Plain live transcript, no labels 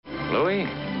we?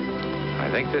 I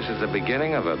think this is the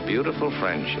beginning of a beautiful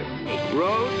friendship.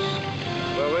 Roads?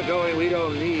 Where we're going, we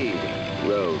don't need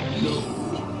roads.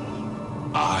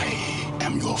 No. I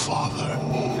am your father.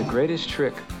 The greatest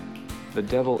trick the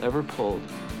devil ever pulled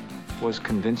was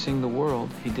convincing the world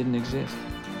he didn't exist.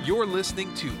 You're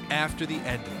listening to After the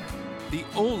Ending, the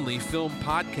only film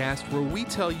podcast where we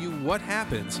tell you what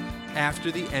happens after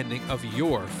the ending of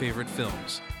your favorite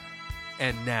films.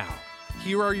 And now,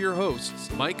 here are your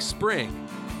hosts, Mike Spring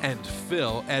and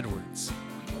Phil Edwards.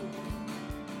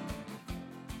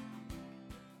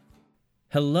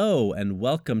 Hello and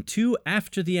welcome to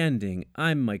After the Ending.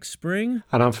 I'm Mike Spring.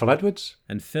 And I'm Phil Edwards.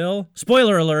 And Phil,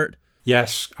 spoiler alert.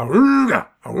 Yes. Awooga,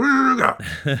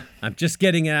 awooga. I'm just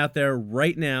getting it out there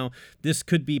right now. This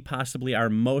could be possibly our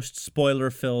most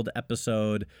spoiler-filled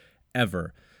episode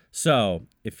ever. So,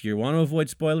 if you want to avoid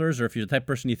spoilers, or if you're the type of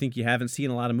person you think you haven't seen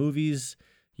a lot of movies,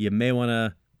 you may want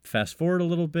to fast forward a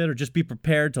little bit, or just be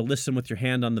prepared to listen with your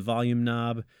hand on the volume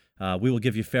knob. We will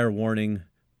give you fair warning,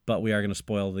 but we are going to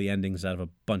spoil the endings out of a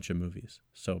bunch of movies.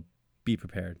 So, be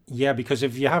prepared. Yeah, because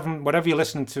if you haven't, whatever you're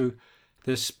listening to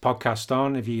this podcast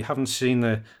on, if you haven't seen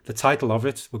the title of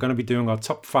it, we're going to be doing our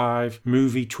top 5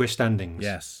 movie twist endings.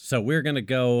 Yes. So we're going to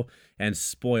go and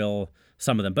spoil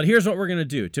some of them. But here's what we're going to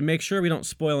do. To make sure we don't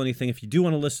spoil anything, if you do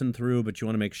want to listen through, but you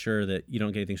want to make sure that you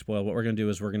don't get anything spoiled, what we're going to do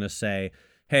is we're going to say,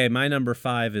 hey, my number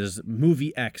 5 is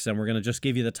movie X, and we're going to just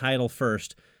give you the title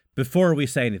first before we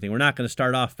say anything. We're not going to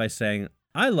start off by saying,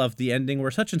 I love the ending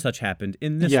where such and such happened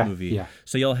in this movie. Yeah.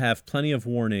 So you'll have plenty of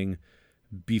warning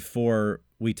before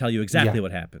we tell you exactly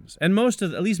what happens. And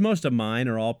at least most of mine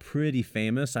are all pretty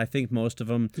famous. I think most of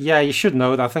them. Yeah, you should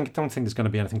know that. Don't think there's going to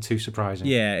be anything too surprising.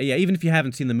 Yeah. Even if you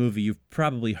haven't seen the movie, you've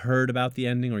probably heard about the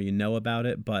ending or you know about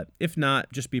it. But if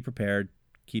not, just be prepared.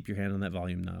 Keep your hand on that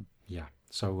volume knob. Yeah.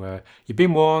 So you've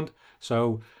been warned.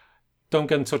 So don't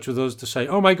get in touch with us to say,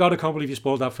 oh my God, I can't believe you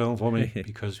spoiled that film for me,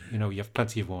 because you have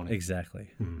plenty of warning.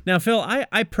 Exactly. Now, Phil,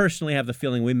 I personally have the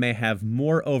feeling we may have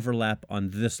more overlap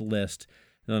on this list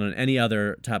than on any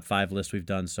other top 5 list we've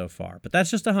done so far. But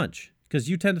that's just a hunch, because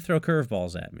you tend to throw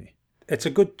curveballs at me. It's a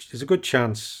good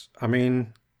chance. I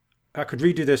mean, I could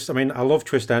redo this. I mean, I love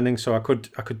twist endings, so I could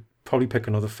probably pick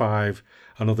another 5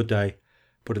 another day.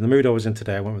 But in the mood I was in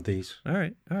today, I went with these. All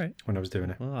right. When I was doing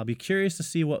it. Well, I'll be curious to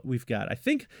see what we've got. I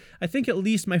think at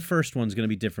least my first one's going to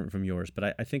be different from yours,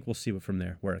 but I think we'll see from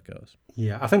there where it goes.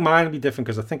 Yeah, I think mine will be different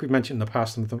because I think we've mentioned in the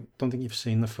past, and I don't think you've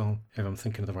seen the film, if I'm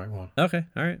thinking of the right one. Okay,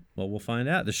 all right. Well, we'll find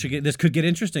out. This could get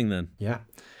interesting then. Yeah.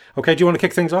 Okay, do you want to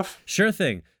kick things off? Sure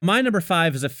thing. My number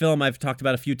 5 is a film I've talked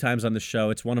about a few times on the show.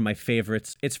 It's one of my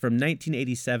favorites. It's from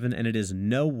 1987, and it is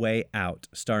No Way Out,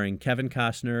 starring Kevin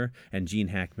Costner and Gene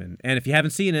Hackman. And if you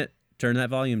haven't seen it, turn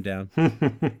that volume down.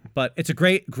 But it's a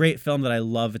great, great film that I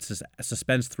love. It's a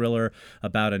suspense thriller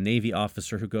about a Navy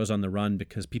officer who goes on the run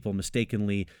because people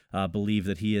mistakenly believe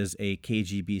that he is a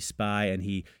KGB spy, and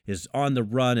he is on the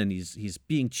run, and he's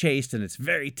being chased, and it's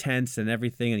very tense and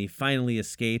everything, and he finally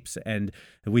escapes, and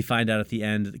we find out at the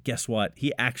end, guess what?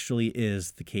 He actually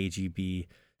is the KGB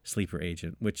sleeper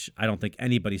agent, which I don't think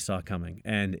anybody saw coming.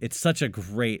 And it's such a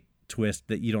great twist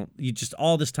that you just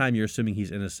all this time you're assuming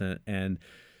he's innocent, and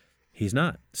he's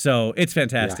not. So it's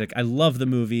fantastic. Yeah. I love the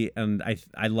movie, and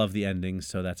I love the ending,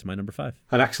 so that's my number 5.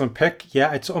 An excellent pick.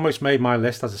 Yeah, it's almost made my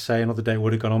list, as I say. Another day it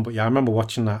would have gone on, but yeah, I remember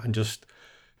watching that and just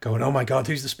going, oh my God,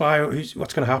 who's the spy? What's going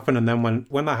to happen? And then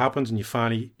when that happens and you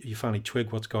finally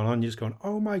twig what's going on, you're just going,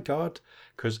 oh my God,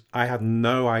 because I had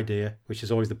no idea, which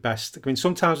is always the best. I mean,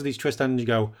 sometimes with these twist endings you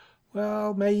go,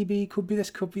 well, maybe, could be this,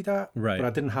 could be that. Right. But I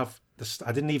didn't have this.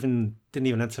 I didn't even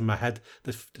enter my head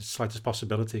the slightest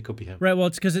possibility it could be him. Right. Well,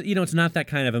 it's because it's not that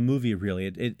kind of a movie, really.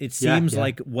 It seems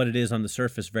like what it is on the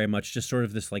surface, very much just sort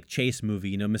of this like chase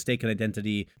movie. Mistaken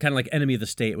identity, kind of like Enemy of the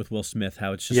State with Will Smith.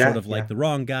 How it's just sort of like the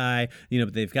wrong guy.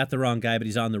 But they've got the wrong guy, but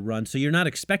he's on the run. So you're not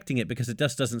expecting it because it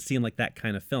just doesn't seem like that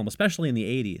kind of film, especially in the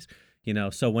 80s.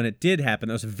 So when it did happen,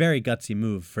 that was a very gutsy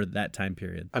move for that time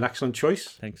period. An excellent choice.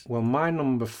 Thanks. Well, my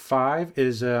number 5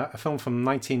 is a film from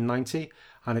 1990,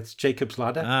 and it's Jacob's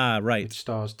Ladder. Ah, right. Which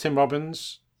stars Tim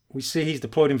Robbins. We see he's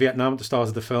deployed in Vietnam at the start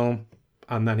of the film,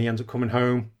 and then he ends up coming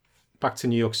home, back to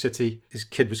New York City. His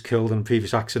kid was killed in a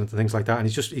previous accident and things like that, and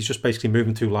he's just basically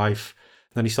moving through life.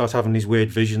 And then he starts having these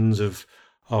weird visions of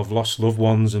lost loved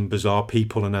ones and bizarre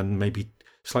people, and then maybe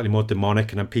slightly more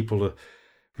demonic, and then people are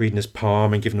reading his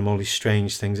palm and giving him all these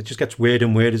strange things. It just gets weird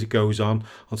and weird as it goes on,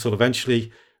 until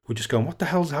eventually we're just going, what the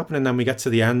hell's happening? And then we get to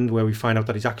the end where we find out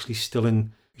that he's actually still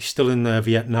in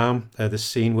Vietnam. This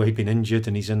scene where he'd been injured,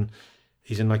 and he's in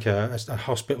like a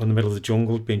hospital in the middle of the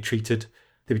jungle being treated.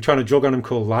 They've been trying a drug on him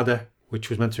called Ladder, which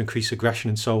was meant to increase aggression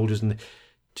in soldiers, and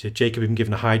Jacob had been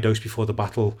given a high dose before the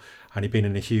battle, and he'd been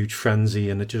in a huge frenzy,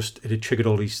 and it had triggered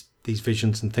all these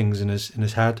visions and things in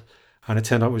his head, and it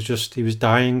turned out he was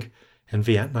dying in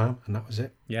Vietnam, and that was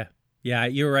it. Yeah,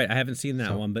 you're right. I haven't seen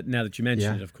that one, but now that you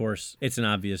mention Yeah. it, of course, it's an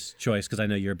obvious choice because I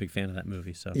know you're a big fan of that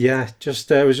movie. So Yeah,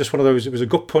 it was just one of those. It was a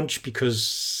gut punch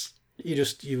because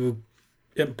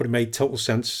but it made total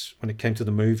sense when it came to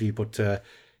the movie. But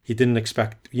you didn't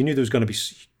expect. You knew there was going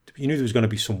to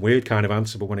be some weird kind of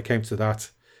answer, but when it came to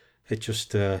that, it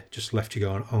just left you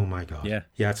going, "Oh my god!" Yeah.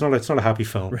 It's not a happy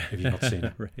film if you've not seen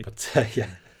it. Right. But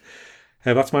yeah.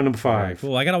 That's my number 5.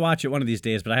 Cool. I got to watch it one of these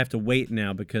days, but I have to wait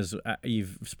now because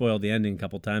you've spoiled the ending a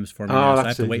couple times for me. Oh, now, so I that's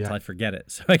have to it, wait yeah. till I forget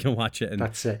it so I can watch it and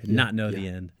That's it, not know yeah. the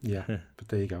end. Yeah, but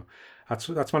there you go. That's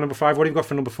my number 5. What have you got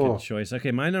for number 4? Good choice.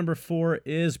 Okay, my number 4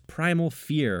 is Primal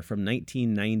Fear from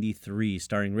 1993,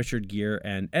 starring Richard Gere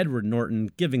and Edward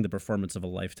Norton, giving the performance of a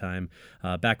lifetime.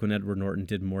 Back when Edward Norton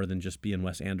did more than just be in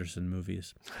Wes Anderson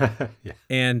movies. Yeah.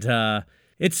 And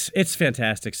it's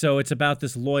fantastic. So it's about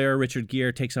this lawyer. Richard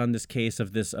Gere takes on this case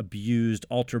of this abused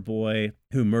altar boy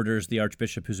who murders the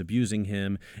archbishop who's abusing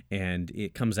him, and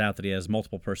it comes out that he has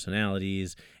multiple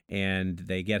personalities, and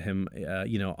they get him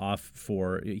off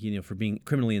for being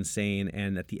criminally insane.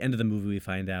 And at the end of the movie we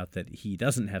find out that he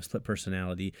doesn't have split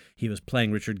personality. He was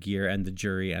playing Richard Gere and the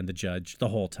jury and the judge the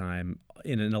whole time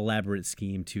in an elaborate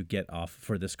scheme to get off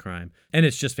for this crime. And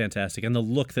it's just fantastic. And the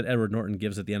look that Edward Norton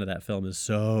gives at the end of that film is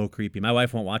so creepy. My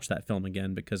wife won't watch that film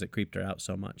again because it creeped her out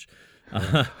so much.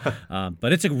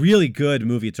 But it's a really good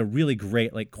movie. It's a really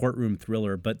great courtroom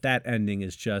thriller, but that ending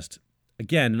is just,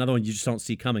 again, another one you just don't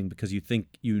see coming because you think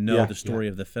the story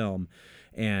of the film,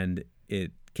 and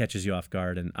it catches you off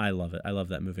guard, and I love it. I love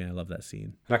that movie, and I love that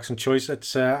scene. An excellent choice.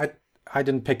 It's I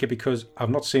didn't pick it because I've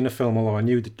not seen a film, although I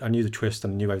knew the twist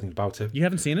and I knew everything about it. You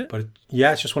haven't seen it? But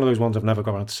it's just one of those ones I've never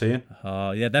got around to seeing.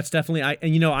 Oh, yeah, that's definitely...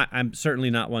 I'm certainly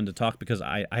not one to talk because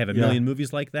I have a million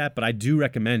movies like that, but I do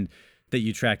recommend that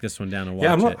you track this one down and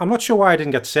watch it. I'm not sure why I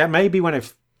didn't get to see it. Maybe when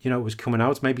it was coming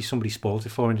out, maybe somebody spoiled it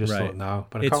for me and just thought, no.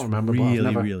 But I can't remember. It's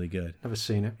really, really good. Never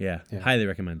seen it. Yeah, highly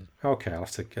recommended. Okay, I'll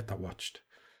have to get that watched.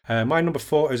 My number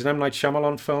 4 is an M. Night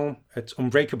Shyamalan film. It's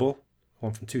Unbreakable,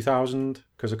 one from 2000.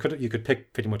 Because you could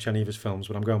pick pretty much any of his films,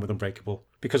 but I'm going with Unbreakable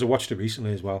because I watched it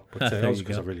recently as well. But also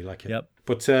because I really like it. Yep.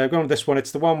 But going with this one,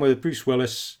 it's the one with Bruce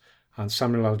Willis and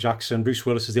Samuel L. Jackson. Bruce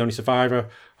Willis is the only survivor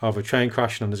of a train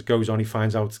crash, and as it goes on, he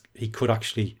finds out he could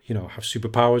actually, have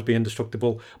superpowers, be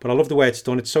indestructible. But I love the way it's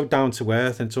done. It's so down to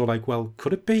earth, and it's all like, well,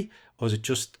 could it be? Or is it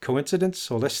just coincidence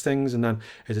or less things? And then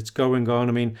as it's going on,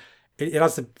 I mean, it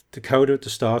has the coda at the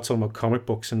start talking about comic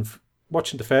books, and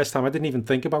watching the first time, I didn't even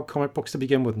think about comic books to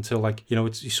begin with until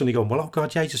you suddenly going, well, oh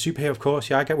God, yeah, he's a superhero, of course.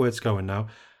 Yeah, I get where it's going now.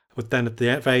 But then at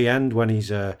the very end, when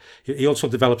he also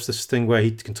develops this thing where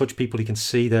he can touch people, he can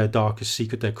see their darkest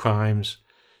secret, their crimes,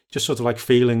 just sort of like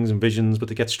feelings and visions, but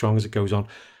they get strong as it goes on.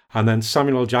 And then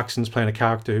Samuel L. Jackson's playing a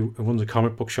character who runs a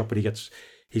comic book shop, but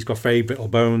he's got very brittle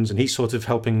bones, and he's sort of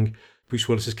helping Bruce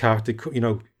Willis's character,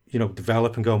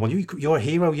 develop and going, well, you're a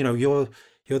hero,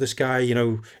 you're this guy,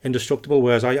 indestructible,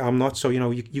 whereas I'm not. So,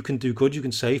 you can do good, you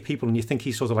can save people. And you think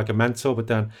he's sort of like a mentor, but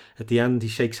then at the end,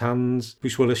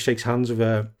 Bruce Willis shakes hands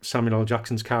with Samuel L.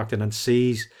 Jackson's character and then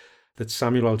sees that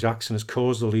Samuel L. Jackson has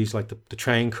caused all these, like the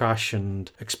train crash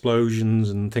and explosions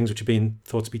and things which are being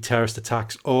thought to be terrorist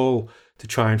attacks, all to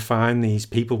try and find these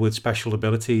people with special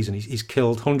abilities. And he's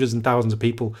killed hundreds and thousands of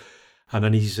people. And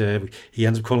then he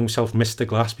ends up calling himself Mr.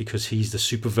 Glass because he's the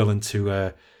supervillain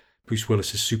to Bruce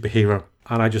Willis's superhero.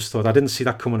 And I just thought, I didn't see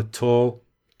that coming at all.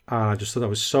 And I just thought that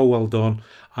was so well done.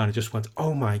 And I just went,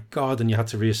 oh my God. And you had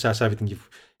to reassess everything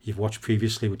you've watched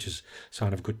previously, which is a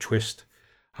sign of a good twist.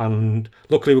 And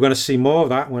luckily, we're going to see more of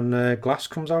that when Glass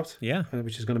comes out. Yeah.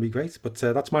 Which is going to be great. But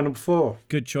that's my number 4.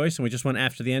 Good choice. And we just went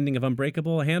after the ending of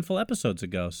Unbreakable a handful of episodes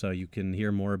ago. So you can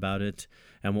hear more about it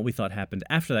and what we thought happened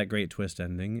after that great twist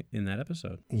ending in that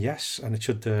episode. Yes. And it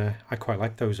should, I quite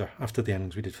like those after the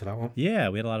endings we did for that one. Yeah,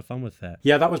 we had a lot of fun with that.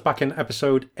 Yeah, that was back in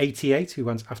episode 88. We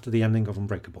went after the ending of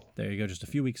Unbreakable. There you go, just a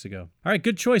few weeks ago. All right,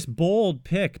 good choice. Bold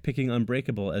pick, picking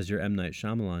Unbreakable as your M. Night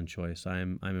Shyamalan choice.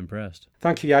 I'm impressed.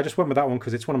 Thank you. Yeah, I just went with that one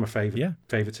because it's one of my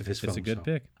favorites of his films. It's a good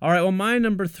pick. All right, well, my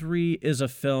number 3 is a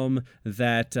film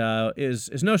that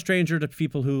is no stranger to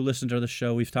people who listen to the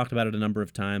show. We've talked about it a number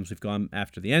of times. We've gone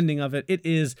after the ending of it. It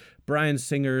is Bryan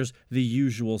Singer's The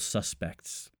Usual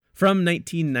Suspects from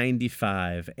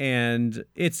 1995, and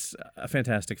it's a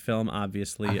fantastic film,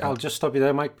 obviously. I'll just stop you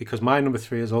there, Mike, because my number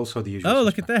 3 is also The Usual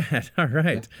Suspects. Suspect. Look at that. All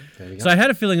right. Yeah, there you go. So I had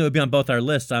a feeling it would be on both our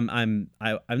lists. I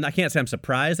can't say I'm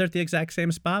surprised they're at the exact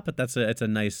same spot, but it's a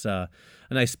nice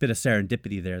a nice bit of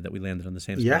serendipity there that we landed on the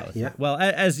same spot. with Yeah. it. Well,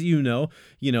 as you know,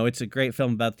 it's a great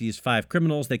film about these 5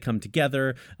 criminals. They come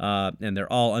together, and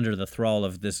they're all under the thrall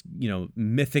of this,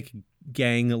 mythic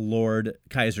gang lord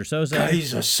Kaiser Soze.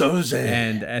 Kaiser Soze.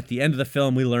 And at the end of the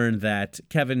film, we learn that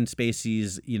Kevin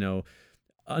Spacey's,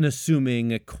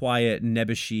 unassuming, quiet,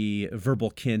 nebbishy,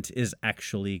 verbal Kint is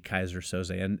actually Kaiser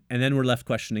Soze. And then we're left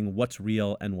questioning what's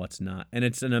real and what's not. And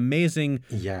it's an amazing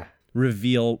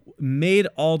reveal, made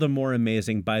all the more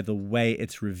amazing by the way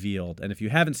it's revealed. And if you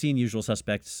haven't seen Usual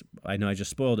Suspects, I know I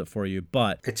just spoiled it for you,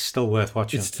 but it's still worth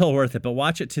watching. It's still worth it, but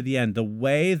watch it to the end. The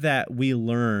way that we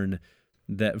learn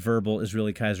that Verbal is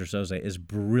really Kaiser Soze is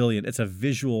brilliant. It's a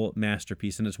visual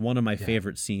masterpiece, and it's one of my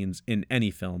favorite scenes in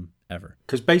any film ever.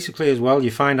 Because basically as well,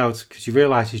 you find out, because you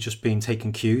realise he's just been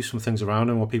taking cues from things around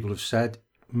him, what people have said.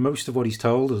 Most of what he's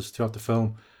told us throughout the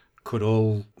film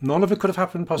none of it could have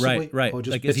happened possibly. Right. Or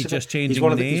Like, is he just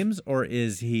changing names, or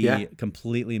is he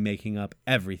completely making up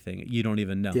everything? You don't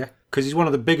even know. Yeah, because he's one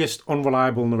of the biggest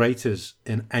unreliable narrators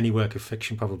in any work of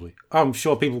fiction, probably. I'm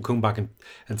sure people come back and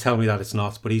tell me that it's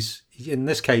not, but in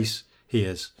this case, he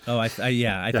is. Oh, I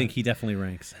think he definitely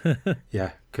ranks.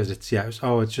 Yeah, because it's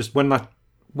just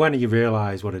when you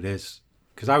realise what it is.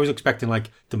 Because I was expecting like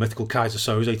the mythical Kaiser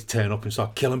Soze to turn up and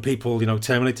start killing people,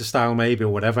 Terminator style maybe, or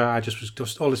whatever. I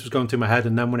just all this was going through my head,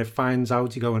 and then when it finds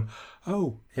out, you're going,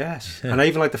 oh yes. And I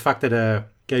even like the fact that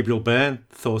Gabriel Byrne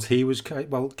thought he was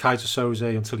Kaiser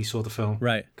Soze until he saw the film,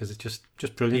 right? Because it's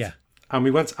just brilliant. Yeah. And we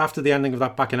went after the ending of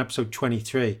that back in episode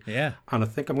 23. Yeah. And I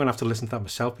think I'm going to have to listen to that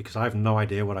myself because I have no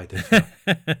idea what I did.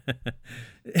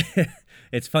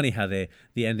 It's funny how the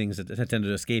endings tend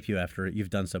to escape you after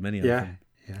you've done so many of them. Yeah.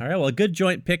 All right, well, a good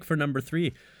joint pick for number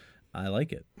 3. I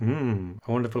like it. I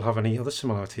wonder if we'll have any other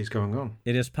similarities going on.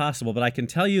 It is possible, but I can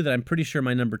tell you that I'm pretty sure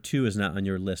my number 2 is not on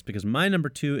your list, because my number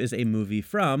 2 is a movie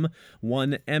from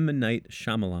one M. Night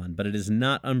Shyamalan, but it is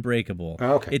not Unbreakable.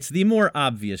 Oh, okay. It's the more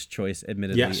obvious choice,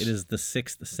 admittedly. Yes. It is The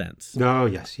Sixth Sense. Oh,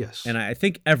 yes. And I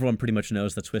think everyone pretty much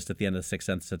knows the twist at the end of The Sixth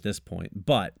Sense at this point,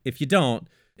 but if you don't,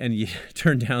 and you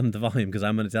turn down the volume, because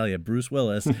I'm going to tell you, Bruce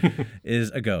Willis is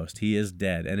a ghost. He is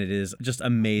dead, and it is just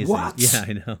amazing. What? Yeah,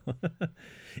 I know.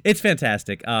 It's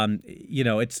fantastic.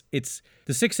 It's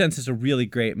The Sixth Sense is a really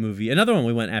great movie. Another one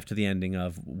we went after the ending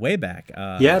of way back.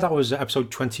 That was episode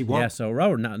 21. Yeah, so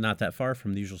we're not that far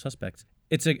from The Usual Suspects.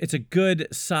 It's a good,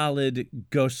 solid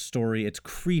ghost story. It's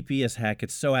creepy as heck.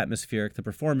 It's so atmospheric. The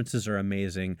performances are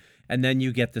amazing. And then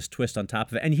you get this twist on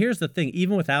top of it. And here's the thing.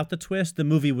 Even without the twist, the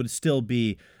movie would still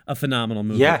be a phenomenal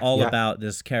movie. About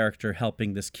this character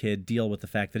helping this kid deal with the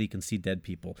fact that he can see dead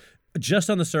people. Just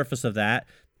on the surface of that,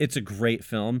 it's a great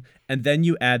film. And then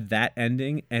you add that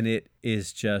ending, and it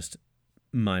is just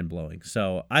mind-blowing.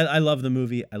 So I love the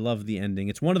movie. I love the ending.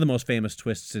 It's one of the most famous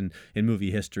twists in movie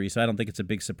history, so I don't think it's a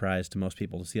big surprise to most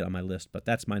people to see it on my list, but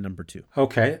that's my number 2.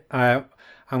 Okay.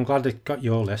 I'm glad it got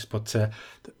your list, but the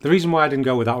reason why I didn't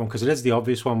go with that one, because it is the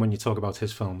obvious one when you talk about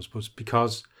his films, was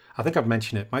because I think I've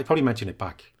mentioned it. Might probably mention it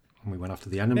back when we went after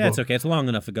the ending. Yeah, it's okay. It's long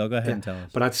enough ago. Go ahead and tell us.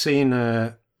 But I'd seen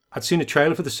a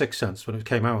trailer for The Sixth Sense when it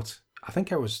came out. I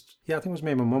think it was me and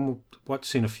my mum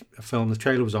seen a film. The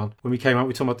trailer was on when we came out.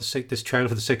 We talked about this trailer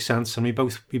for The Sixth Sense, and we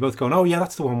both going, "Oh yeah,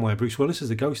 that's the one where Bruce Willis is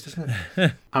the ghost, isn't it?"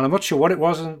 And I'm not sure what it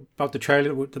was about the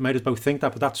trailer that made us both think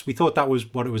that, but we thought that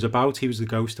was what it was about. He was the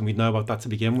ghost, and we'd know about that to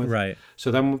begin with. Right.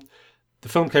 So then the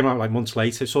film came out like months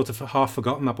later. Sort of half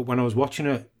forgotten that, but when I was watching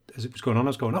it as it was going on, I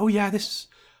was going, "Oh yeah,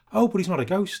 oh, but he's not a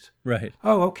ghost." Right.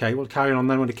 Oh, okay. Well, carry on.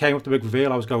 Then when it came up the big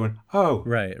reveal, I was going, oh.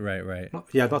 Right.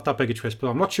 Not that big a twist, but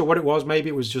I'm not sure what it was. Maybe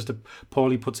it was just a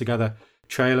poorly put together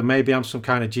trailer. Maybe I'm some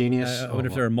kind of genius. I wonder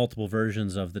if there are multiple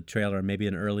versions of the trailer. Maybe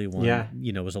an early one,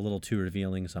 was a little too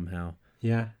revealing somehow.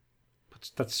 Yeah.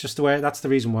 But that's just that's the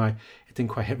reason why it didn't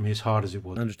quite hit me as hard as it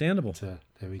would. Understandable. But,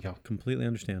 there we go. Completely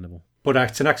understandable. But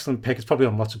it's an excellent pick. It's probably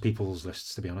on lots of people's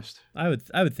lists, to be honest. I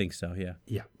would think so, yeah.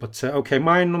 Yeah, but okay,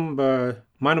 my number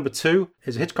 2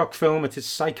 is a Hitchcock film. It is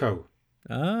Psycho.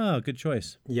 Oh, good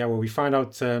choice. Yeah, well, we find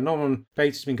out Norman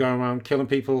Bates has been going around killing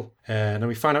people, and then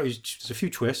we find out there's a few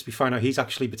twists. We find out he's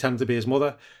actually pretending to be his mother,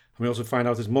 and we also find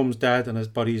out his mum's dead and his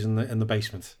body's in the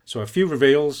basement. So a few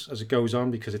reveals as it goes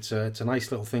on, because it's a nice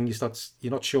little thing.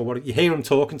 You're not sure you hear him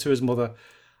talking to his mother.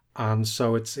 And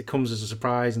so it comes as a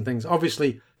surprise and things.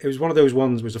 Obviously, it was one of those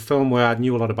ones. It was a film where I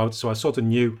knew a lot about, so I sort of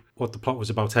knew what the plot was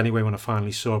about anyway when I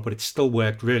finally saw it. But it still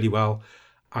worked really well,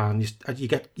 and you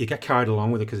get carried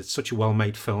along with it because it's such a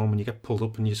well-made film, and you get pulled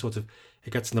up, and it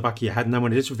gets in the back of your head. And then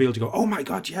when it is revealed, you go, "Oh my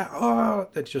god, yeah!"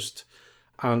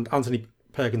 And Anthony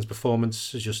Perkins'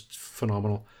 performance is just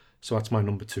phenomenal. So that's my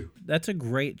number 2. That's a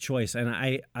great choice. And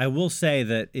I will say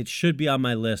that it should be on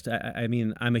my list. I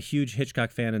mean, I'm a huge Hitchcock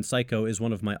fan, and Psycho is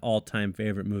one of my all-time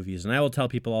favorite movies. And I will tell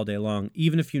people all day long,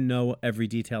 even if you know every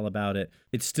detail about it,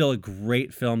 it's still a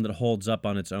great film that holds up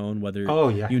on its own, whether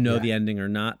you know the ending or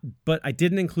not. But I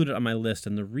didn't include it on my list.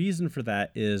 And the reason for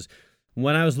that is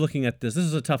when I was looking at this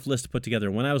is a tough list to put together.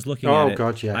 When I was looking at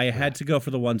it, I had to go for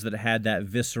the ones that had that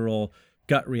visceral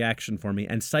gut reaction for me.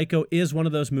 And Psycho is one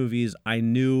of those movies I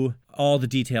knew all the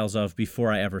details of before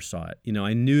I ever saw it. You know,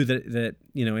 I knew that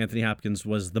Anthony Hopkins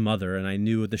was the mother, and I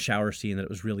knew the shower scene that it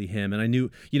was really him. And I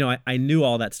knew, I knew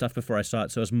all that stuff before I saw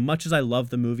it. So as much as I love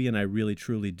the movie, and I really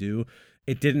truly do,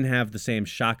 it didn't have the same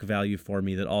shock value for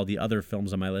me that all the other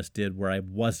films on my list did where I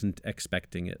wasn't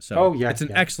expecting it. So it's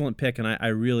an excellent pick, and I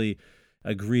really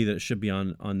agree that it should be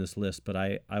on this list, but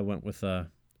I went with a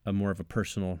more of a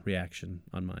personal reaction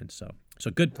on mine. So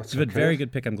good, very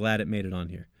good pick. I'm glad it made it on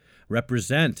here.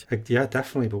 Represent. Yeah,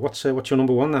 definitely. But what's your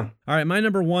number 1 then? All right, my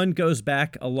number 1 goes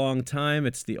back a long time.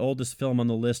 It's the oldest film on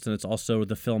the list, and it's also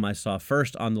the film I saw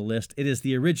first on the list. It is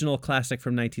the original classic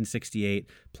from 1968,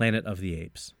 Planet of the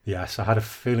Apes. Yes, I had a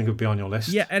feeling it would be on your list.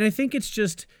 Yeah, and I think it's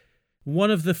just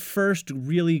one of the first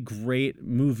really great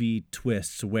movie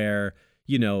twists where,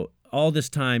 all this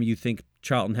time you think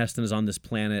Charlton Heston is on this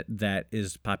planet that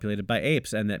is populated by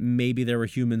apes, and that maybe there were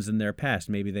humans in their past.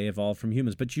 Maybe they evolved from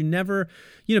humans. But you never,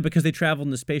 because they traveled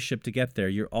in the spaceship to get there,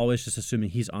 you're always just assuming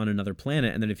he's on another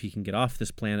planet, and that if he can get off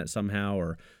this planet somehow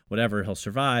or whatever, he'll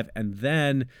survive. And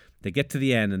then they get to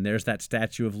the end, and there's that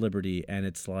Statue of Liberty, and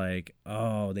it's like,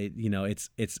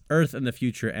 it's Earth in the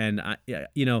future. And,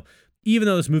 even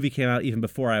though this movie came out even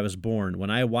before I was born,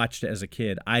 when I watched it as a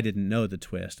kid, I didn't know the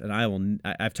twist. And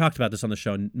I've talked about this on the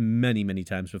show many, many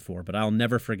times before, but I'll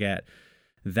never forget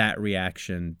that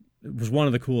reaction. It was one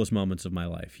of the coolest moments of my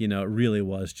life. It really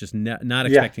was, just not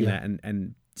expecting that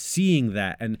and seeing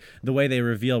that, and the way they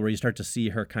reveal where you start to see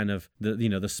her kind of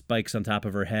the spikes on top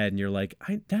of her head, and you're like,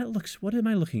 what am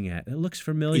I looking at? It looks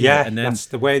familiar. Yeah, and then, that's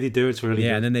the way they do it. It's really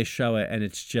good. And then they show it, and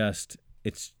it's just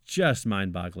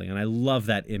mind-boggling. And I love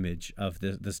that image of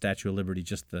the Statue of Liberty,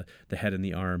 just the head and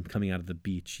the arm coming out of the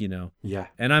beach, Yeah.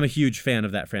 And I'm a huge fan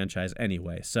of that franchise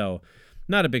anyway, so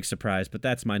not a big surprise, but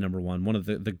that's my number 1. One of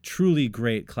the truly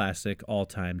great classic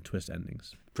all-time twist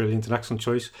endings. Brilliant, an excellent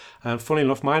choice. And funny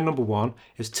enough, my number 1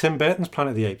 is Tim Burton's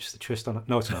Planet of the Apes, the twist on it.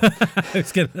 No, it's not. I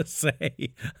was going to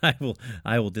say,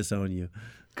 I will disown you.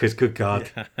 Because, good God,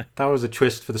 that was a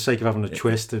twist for the sake of having a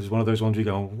twist. It was one of those ones where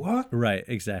you go, what? Right,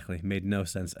 exactly. Made no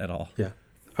sense at all. Yeah.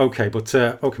 Okay, but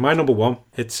my number 1.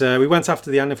 It's we went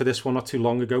after the ending for this one not too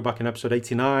long ago, back in episode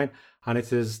 89, and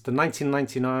it is the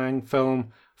 1999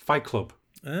 film Fight Club.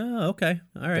 Oh, okay.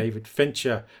 All right. David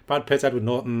Fincher, Brad Pitt, Edward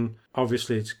Norton.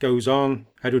 Obviously, it goes on.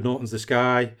 Edward Norton's this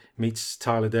guy, meets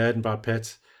Tyler Durden, Brad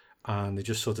Pitt, and they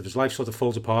just his life sort of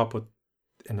falls apart, but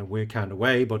in a weird kind of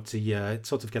way, but it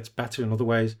sort of gets better in other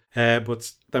ways.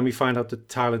 But then we find out that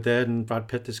Tyler Durden, Brad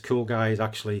Pitt, this cool guy, is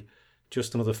actually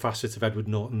just another facet of Edward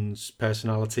Norton's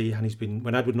personality. And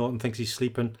when Edward Norton thinks he's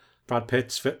sleeping, Brad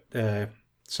Pitt's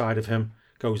side of him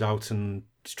goes out and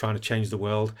is trying to change the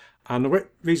world. And the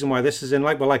reason why this is in,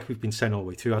 like we've been saying all the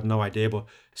way through, I had no idea, but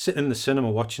sitting in the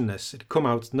cinema watching this, it come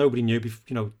out, nobody knew,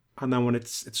 and then when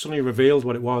it's suddenly revealed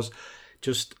what it was,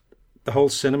 just the whole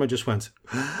cinema just went,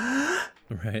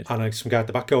 right. And some guy at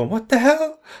the back going, what the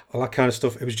hell? All that kind of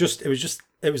stuff. It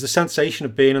was the sensation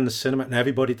of being in the cinema and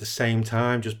everybody at the same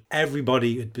time, just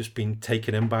everybody had just been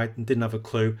taken in by it and didn't have a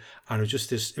clue. And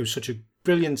it was such a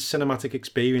brilliant cinematic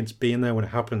experience being there when it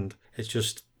happened. It's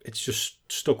just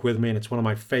stuck with me, and it's one of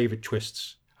my favorite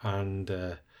twists, and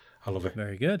I love it.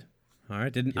 Very good. All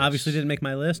right, obviously didn't make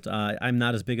my list. I'm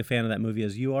not as big a fan of that movie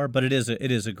as you are, but it is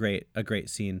a great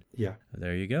scene. Yeah.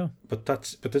 There you go. But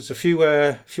there's a few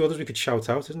others we could shout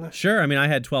out, isn't there? Sure. I mean, I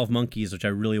had 12 Monkeys, which I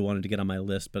really wanted to get on my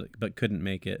list, but couldn't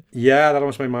make it. Yeah, that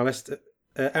almost made my list.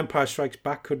 Empire Strikes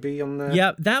Back could be on there.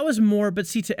 Yeah, that was more. But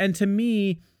see, to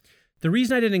me, the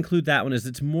reason I didn't include that one is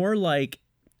it's more like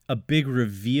a big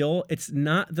reveal. It's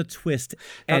not the twist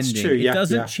ending. That's true. Yeah, it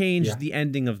doesn't change the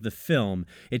ending of the film.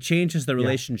 It changes the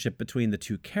relationship between the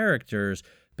two characters.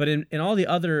 But in all the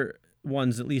other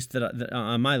ones, at least that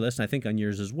on my list, and I think on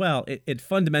yours as well, it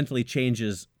fundamentally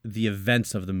changes the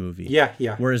events of the movie. Yeah,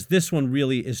 yeah. Whereas this one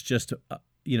really is just,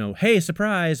 hey,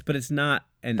 surprise, but it's not.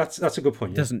 And that's a good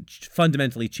point. It doesn't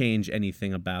fundamentally change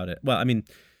anything about it. Well, I mean,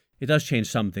 it does change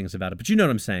some things about it, but you know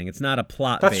what I'm saying. It's not a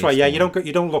plot. That's right. Yeah, you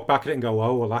don't look back at it and go,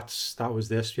 oh, well, that was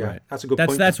this. Yeah, right. That's a good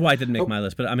point. That's why I didn't make my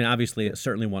list. But I mean, obviously, it's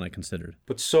certainly one I considered.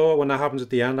 But so when that happens at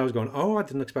the end, I was going, oh, I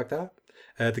didn't expect that.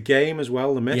 The Game as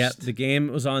well, The Mist. Yeah, The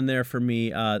Game was on there for me.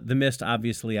 The Mist,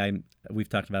 obviously, we've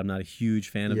talked about. I'm not a huge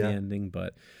fan of the ending,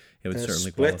 but it would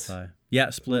certainly Split. qualify. Yeah,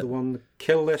 Split. The one, The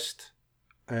Kill List,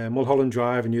 Mulholland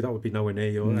Drive. I knew that would be nowhere near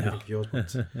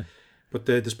yours, but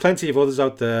there's plenty of others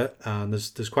out there, and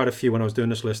there's quite a few when I was doing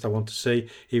this list I want to see,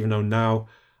 even though now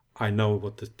I know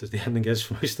what the ending is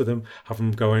for most of them. Have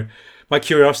them going. My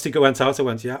curiosity went out. I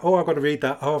went, I've got to read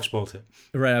that. Oh, I've spoiled it.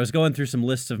 Right. I was going through some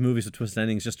lists of movies with twist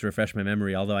endings just to refresh my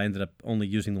memory, although I ended up only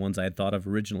using the ones I had thought of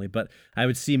originally. But I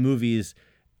would see movies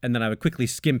and then I would quickly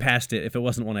skim past it if it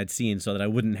wasn't one I'd seen so that I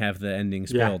wouldn't have the ending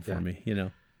spoiled for me,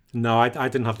 No, I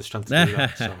didn't have the strength to do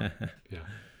that. So, yeah.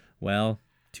 Well,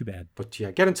 too bad. But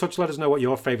yeah, get in touch. Let us know what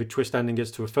your favourite twist ending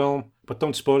is to a film. But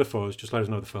don't spoil it for us. Just let us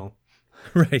know the film.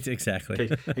 Right,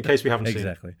 exactly. In case we haven't seen it.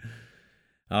 Exactly.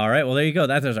 All right, well, there you go.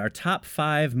 That is our top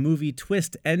 5 movie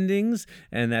twist endings,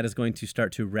 and that is going to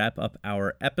start to wrap up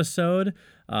our episode.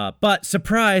 But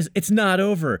surprise, it's not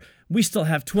over. We still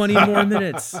have 20 more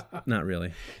minutes. Not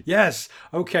really. Yes.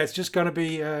 Okay, it's just going to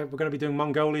be, we're going to be doing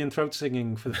Mongolian throat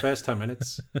singing for the first 10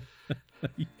 minutes.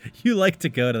 You like to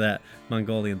go to that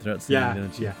Mongolian throat singing,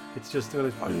 don't you? Yeah, it's just...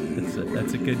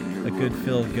 That's a good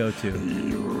Phil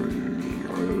go-to.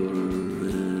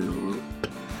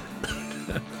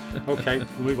 Okay, we'll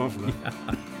move on from that.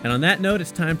 Yeah. And on that note,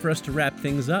 it's time for us to wrap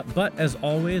things up. But as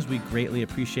always, we greatly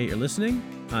appreciate your listening.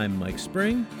 I'm Mike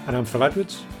Spring. And I'm Phil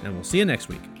Edwards. And we'll see you next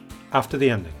week. After the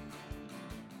ending.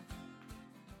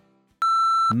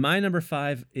 My number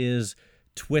 5 is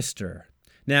Twister.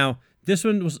 Now, this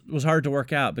one was hard to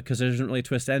work out because there isn't really a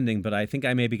twist ending, but I think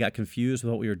I maybe got confused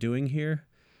with what we were doing here.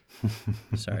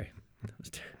 Sorry. That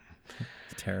was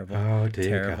terrible. Oh,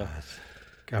 dear terrible.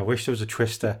 God. I wish there was a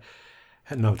Twister.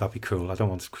 No, that'd be cool. I don't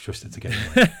want to twist it together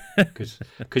because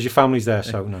your family's there.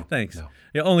 So no. Thanks. No.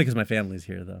 Yeah, only because my family's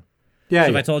here, though. Yeah.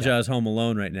 So if I told you I was home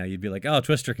alone right now, you'd be like, "Oh,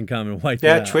 Twister can come and wipe you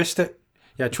out." out." Yeah, twist it.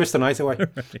 Yeah, twist the night away.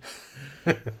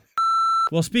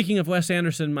 Well, speaking of Wes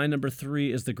Anderson, my number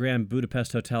 3 is the Grand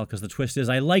Budapest Hotel because the twist is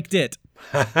I liked it.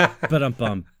 But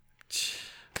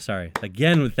sorry.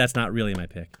 Again, that's not really my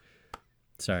pick.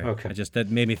 Sorry. Okay. That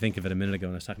made me think of it a minute ago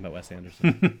when I was talking about Wes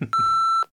Anderson.